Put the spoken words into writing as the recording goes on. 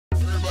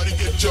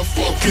Put your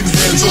fucking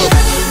hands up.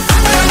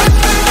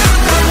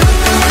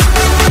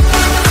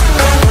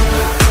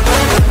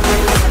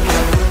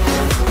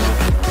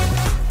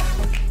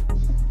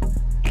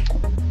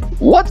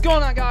 What's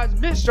going on, guys?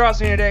 Mr. Strauss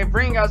here today,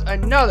 bringing us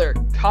another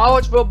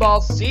college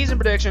football season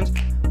predictions.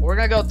 We're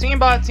going to go team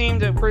by team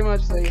to pretty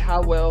much see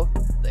how well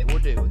they will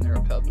do in their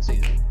upcoming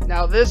season.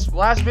 Now, this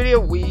last video,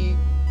 we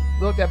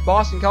looked at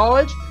Boston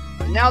College.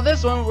 Now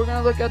this one, we're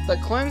going to look at the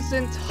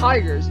Clemson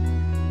Tigers.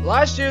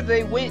 Last year,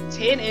 they went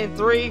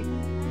 10-3,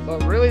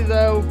 but really,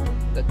 though,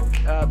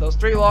 those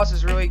 3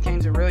 losses really came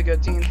to really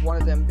good teams, one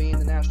of them being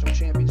the national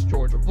champions,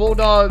 Georgia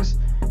Bulldogs,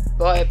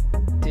 but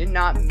did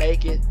not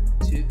make it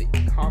to the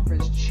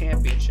conference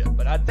championship.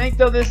 But I think,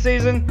 though, this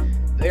season,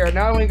 they are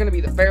not only going to be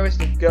the favorites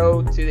to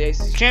go to the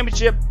ACC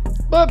championship,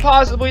 but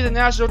possibly the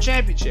national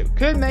championship.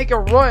 Could make a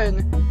run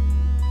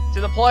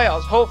to the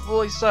playoffs,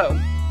 hopefully so.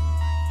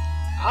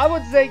 I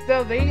would say,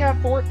 though, they have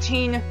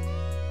 14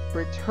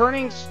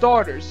 returning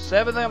starters,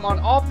 7 of them on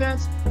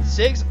offense,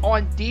 6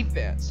 on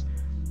defense.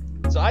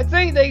 So I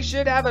think they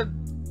should have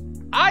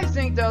I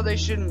think, though, they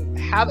shouldn't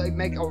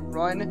make a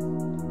run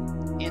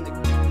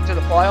to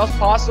the playoffs,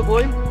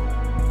 possibly.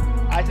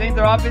 I think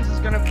their offense is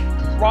going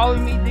to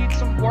probably need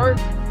some work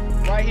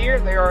right here.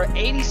 They are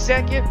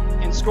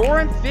 82nd in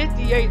scoring,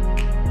 58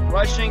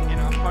 rushing,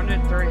 and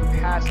 130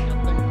 passing,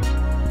 I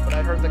think. But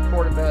I heard the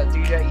quarterback,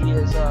 DJ, he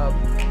is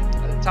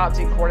the top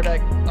team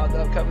quarterback of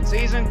the upcoming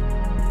season.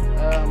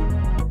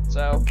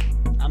 So,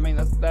 I mean,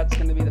 that's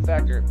going to be the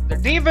factor. Their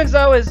defense,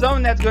 though, is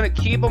something that's going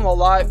to keep them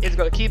alive. It's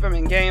going to keep them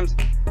in games.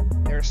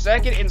 They're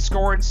 2nd in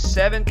scoring,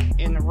 7th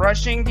in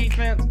rushing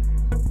defense,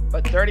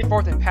 but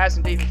 34th in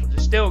passing defense, which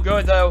is still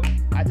good, though.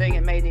 I think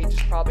it may need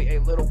just probably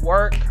a little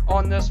work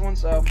on this one.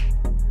 So,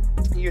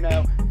 you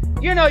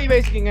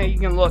basically you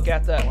can look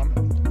at that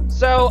one.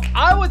 So,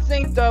 I would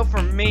think, though,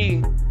 for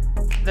me,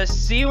 the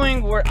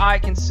ceiling where I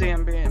can see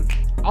them being,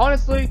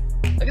 honestly,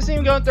 I can see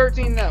them going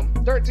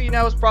 13-0.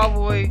 13-0 is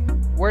probably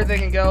where they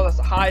can go. That's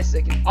the highest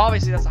they can.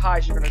 Obviously, that's the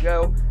highest you're going to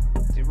go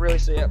to really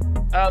see it.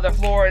 They're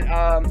flooring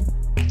 10-3.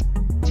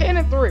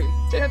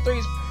 10-3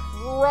 is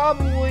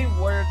probably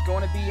where it's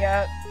going to be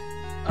at.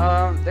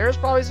 There's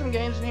probably some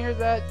games in here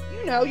that,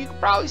 you could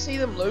probably see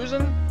them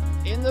losing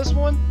in this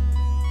one.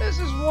 This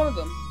is one of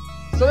them.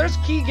 So there's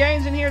key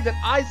games in here that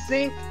I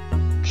think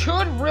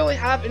could really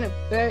have an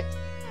effect.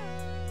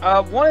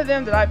 One of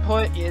them that I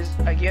put is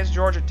against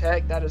Georgia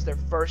Tech. That is their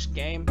first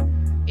game.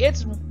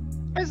 It's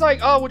like,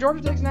 oh, well,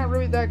 Georgia Tech's not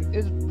really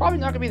is probably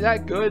not going to be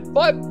that good,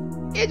 but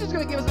it's just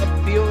going to give us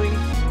a feeling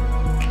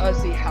of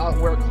see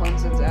where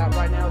Clemson's at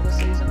right now this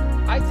season.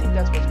 I think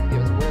that's what's going to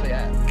give us where they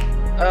at.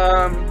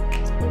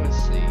 Let's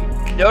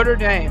see. Notre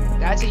Dame.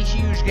 That's a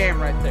huge game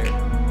right there.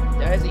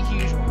 That is a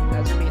huge one.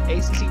 That's going to be an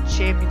ACC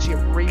championship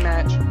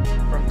rematch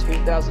from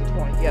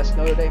 2020. Yes,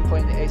 Notre Dame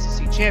playing the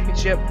ACC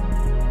championship.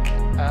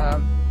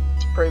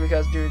 Probably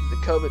because due to the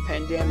COVID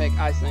pandemic,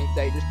 I think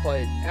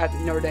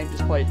Notre Dame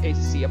just played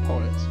ACC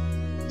opponents.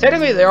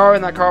 Technically, they are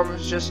in that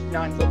conference, just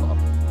not in football.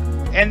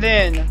 And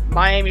then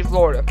Miami,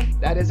 Florida.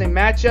 That is a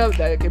matchup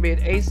that could be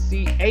an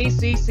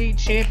ACC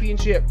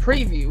championship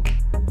preview.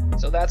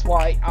 So that's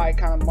why I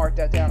kind of marked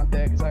that down a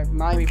bit, because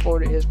Miami,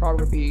 Florida is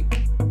probably going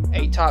to be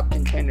a top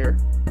contender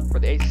for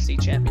the ACC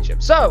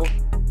championship. So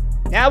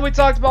now we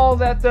talked about all of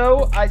that,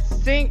 though, I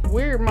think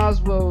we might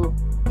as well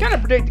kind of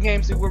predict the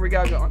game, see where we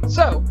got going.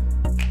 So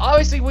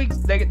obviously,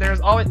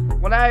 there's always,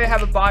 when I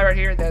have a bye right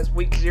here, that's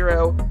week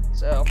 0,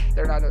 so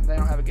they don't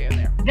have a game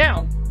there.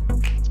 Now,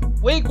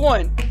 week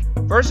 1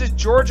 versus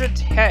Georgia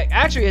Tech.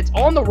 Actually, it's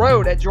on the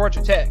road at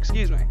Georgia Tech.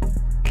 Excuse me.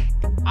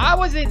 I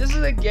would think this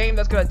is a game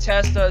that's going to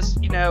test us.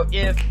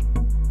 If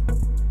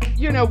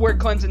where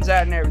Clemson's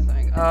at and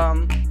everything.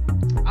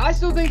 I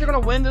still think they're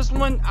going to win this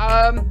one.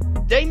 I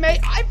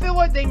feel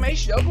like they may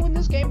struggle in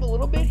this game a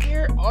little bit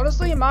here.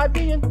 Honestly, in my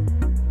opinion.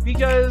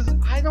 Because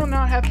I do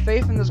not have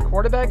faith in this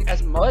quarterback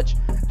as much.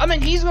 I mean,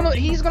 he's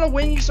gonna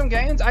win you some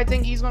games. I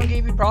think he's gonna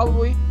give you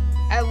probably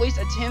at least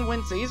a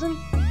 10-win season.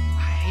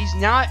 He's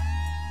not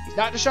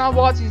Deshaun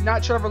Watson. He's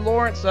not Trevor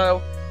Lawrence.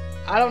 So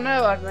I don't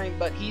know. I think,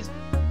 but he's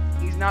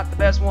not the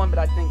best one. But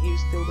I think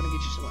he's still gonna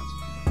get you some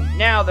wins.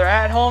 Now they're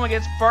at home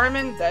against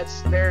Furman.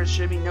 There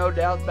should be no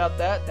doubt about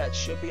that. That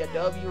should be a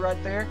W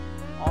right there.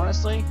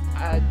 Honestly,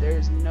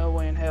 there's no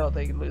way in hell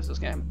they could lose this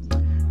game.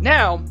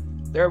 Now,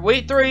 they're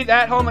week 3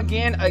 at home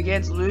again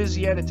against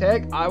Louisiana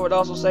Tech. I would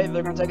also say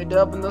they're going to take a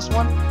dub in this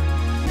one.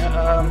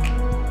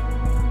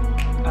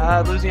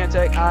 Louisiana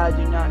Tech, I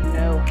do not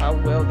know how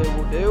well they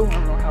will do. I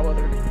don't know how well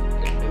they're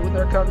going to do in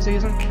their cup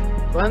season.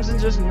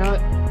 Clemson's just not.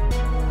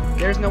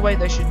 There's no way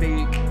they should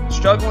be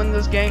struggling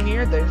this game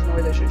here. There's no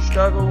way they should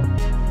struggle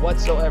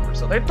whatsoever.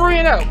 So they're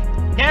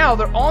 3-0. Now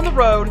they're on the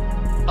road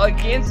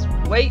against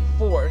Wake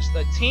Forest,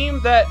 the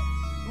team that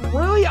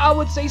really, I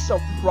would say,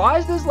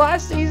 surprised us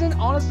last season.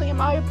 Honestly, in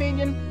my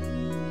opinion,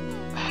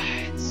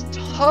 it's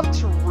tough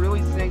to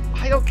really think.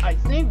 I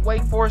think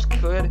Wake Forest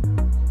could.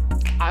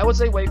 I would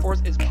say Wake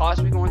Forest is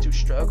possibly going to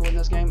struggle in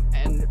this game,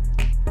 and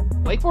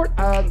Wake Forest,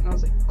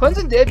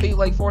 Clemson did beat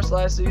Wake Forest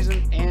last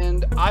season,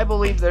 and I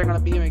believe they're going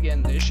to beat them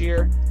again this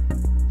year.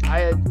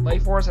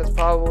 Lake Forest has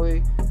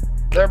probably,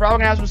 they're probably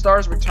gonna have some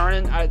stars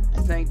returning. I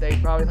think they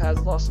probably has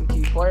lost some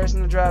key players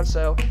in the draft,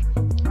 so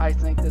I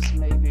think this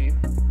may be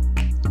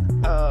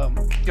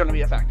gonna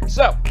be a factor.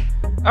 So,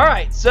 all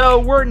right, so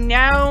we're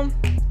now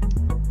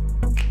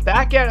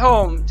back at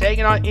home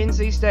taking on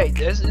NC State.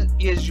 This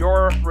is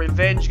your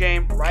revenge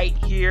game right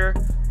here.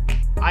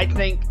 I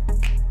think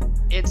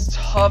it's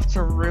tough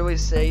to really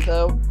say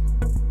though.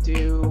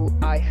 Do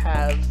I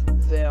have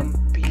them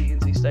beat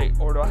NC State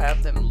or do I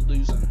have them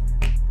losing?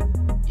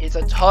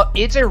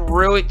 It's a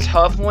really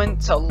tough one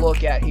to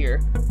look at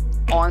here,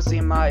 honestly,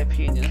 in my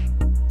opinion.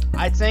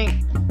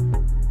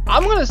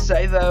 I'm gonna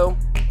say though,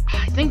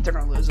 I think they're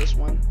gonna lose this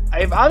one.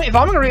 If I'm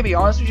gonna really be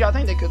honest with you, I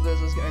think they could lose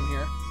this game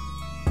here.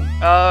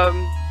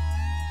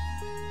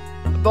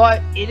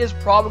 But it is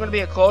probably gonna be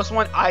a close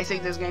one. I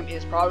think this game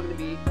is probably gonna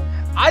be.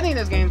 I think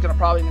this game's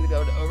probably gonna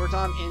go to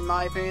overtime, in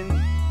my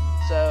opinion.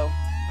 So,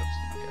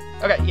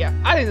 oops, okay, yeah,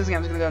 I think this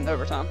game's gonna go into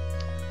overtime.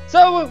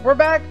 So we're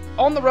back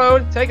on the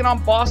road, taking on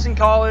Boston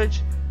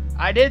College.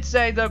 I did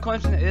say though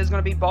Clemson is going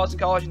to beat Boston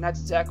College, and that's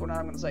exactly what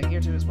I'm going to say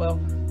here too as well.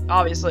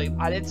 Obviously,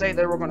 I did say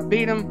they were going to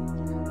beat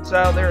them,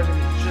 so there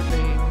should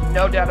be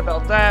no doubt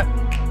about that.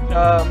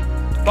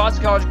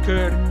 Boston College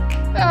could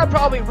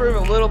probably improve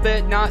a little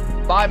bit, not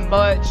by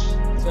much.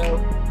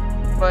 So,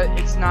 but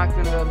it's not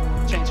going to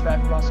change the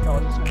fact that Boston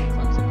College is going to beat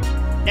Clemson.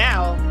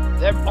 Now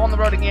they're on the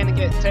road again to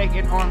get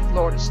taken on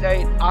Florida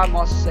State. I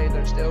must say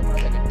they're still going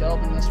to take a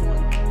dub in this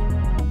one.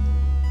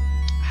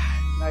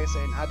 Like I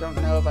said, I don't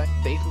know if I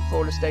have faith in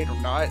Florida State or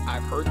not.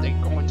 I've heard they're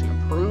going to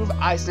improve.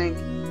 I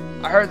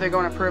heard they're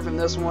going to improve in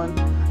this one.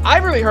 I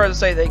really heard to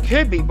say they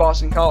could beat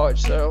Boston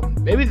College, so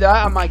maybe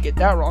that I might get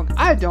that wrong.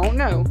 I don't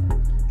know.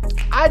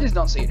 I just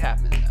don't see it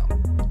happening though.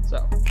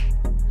 So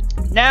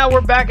now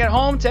we're back at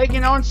home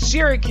taking on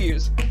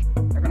Syracuse.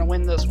 They're going to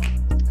win this one.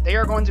 They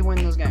are going to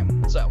win this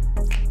game. So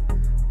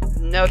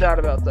no doubt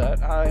about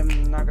that.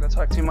 I'm not going to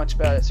talk too much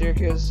about it.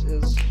 Syracuse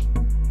is.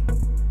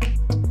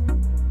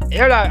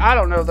 I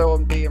don't know if they'll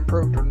be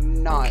improved or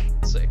not.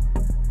 Let's see.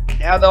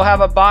 Now they'll have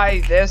a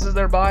bye. This is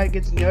their bye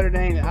against Notre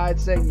Dame. I'd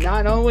say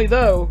not only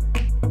though,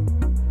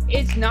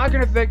 it's not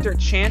going to affect their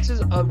chances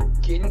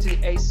of getting to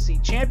the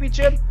ACC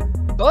championship,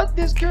 but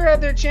this could have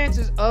their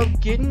chances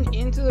of getting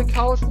into the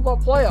college football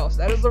playoffs.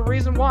 That is the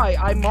reason why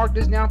I marked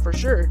this down for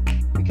sure,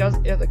 because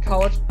of the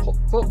college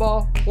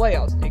football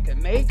playoffs. It can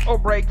make or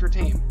break your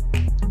team.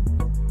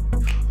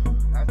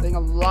 I think a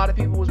lot of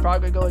people was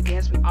probably going to go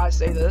against me. I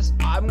say this.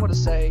 I'm going to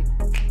say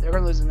they're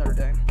going to lose to Notre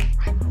Dame.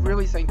 I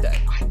really think that.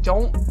 I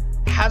don't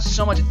have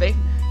so much faith.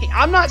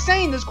 I'm not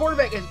saying this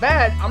quarterback is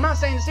bad. I'm not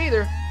saying this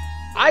either.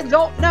 I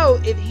don't know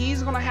if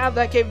he's going to have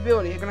that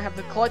capability. He's going to have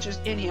the clutches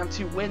in him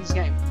to win this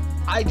game.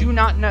 I do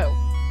not know.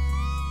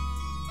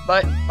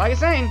 But, like I'm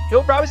saying,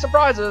 he'll probably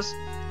surprise us.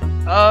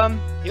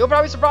 He'll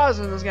probably surprise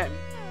us in this game.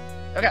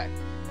 Okay.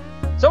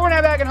 So we're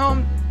now back at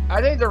home.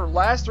 I think their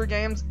last 3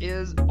 games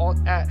is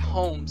at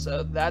home,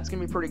 so that's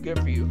going to be pretty good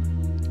for you.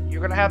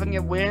 You're going to have them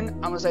get win.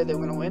 I'm going to say they're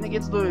going to win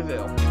against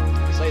Louisville. I'm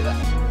going to say that.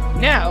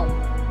 Now,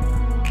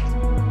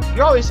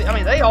 you always see,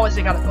 they always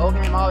got a bowl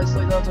game,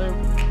 obviously, though, too.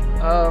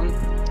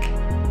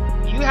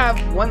 You have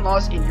 1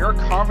 loss in your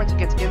conference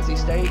against NC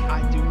State. I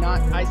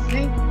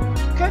think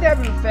could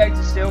have an effect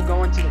of still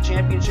going to the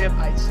championship.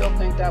 I still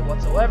think that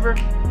whatsoever.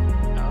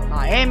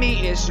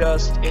 Miami is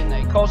just in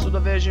the Coastal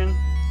Division.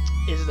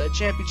 Is the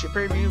championship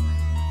preview.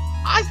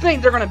 I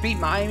think they're going to beat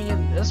Miami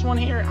in this one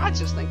here. I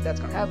just think that's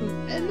going to happen.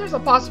 And there's a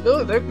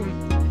possibility they can.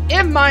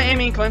 If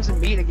Miami and Clemson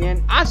meet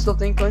again, I still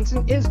think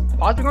Clemson is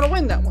possibly going to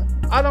win that one.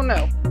 I don't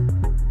know.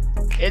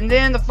 And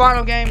then the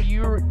final game,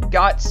 you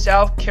got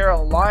South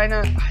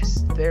Carolina.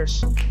 They're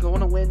going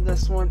to win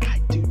this one. I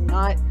do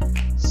not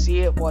see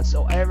it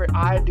whatsoever.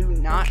 I do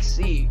not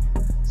see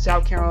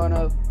South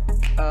Carolina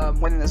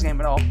winning this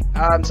game at all.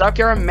 South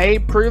Carolina may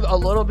prove a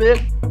little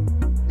bit.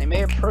 They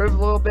may improve a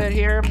little bit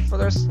here for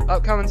this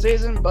upcoming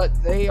season,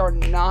 but they are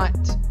not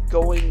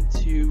going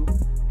to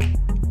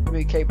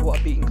be capable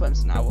of beating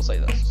Clemson. I will say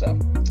this. So,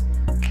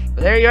 but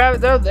there you have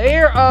it, though.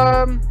 They're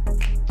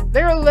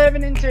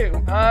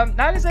 11-2.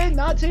 Not to say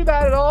not too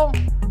bad at all.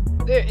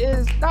 It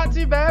is not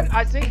too bad.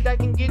 I think that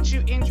can get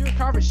you into a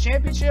conference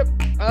championship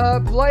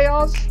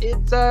playoffs.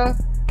 It's I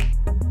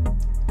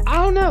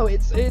don't know.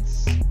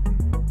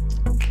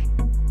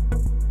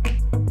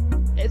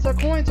 It's a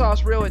coin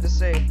toss, really, to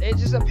see. It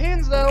just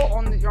depends, though,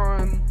 on the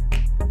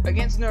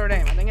against Notre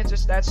Dame. I think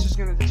that's just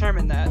going to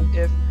determine that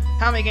if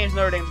how many games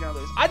Notre Dame's going to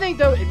lose. I think,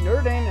 though, if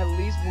Notre Dame at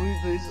least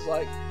loses,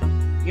 like,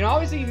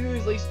 obviously if you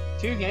lose at least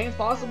 2 games,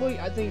 possibly,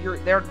 I think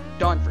they're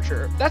done for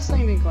sure. That's the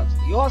same thing, Clemson.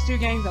 You lost 2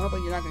 games, I don't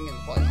think you're not going to get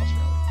in the playoffs,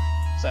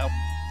 really. So,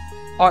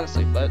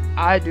 honestly, but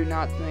I do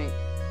not think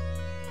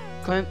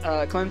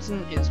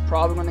Clemson is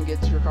probably going to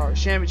get to your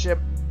college championship,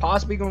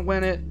 possibly going to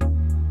win it.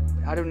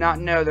 I do not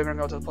know they're going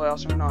to go to the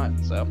playoffs or not,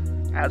 so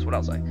that's what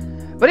I'll say.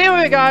 But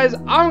anyway, guys,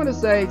 I'm going to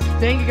say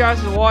thank you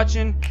guys for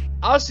watching.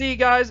 I'll see you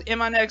guys in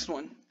my next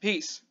one.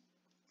 Peace.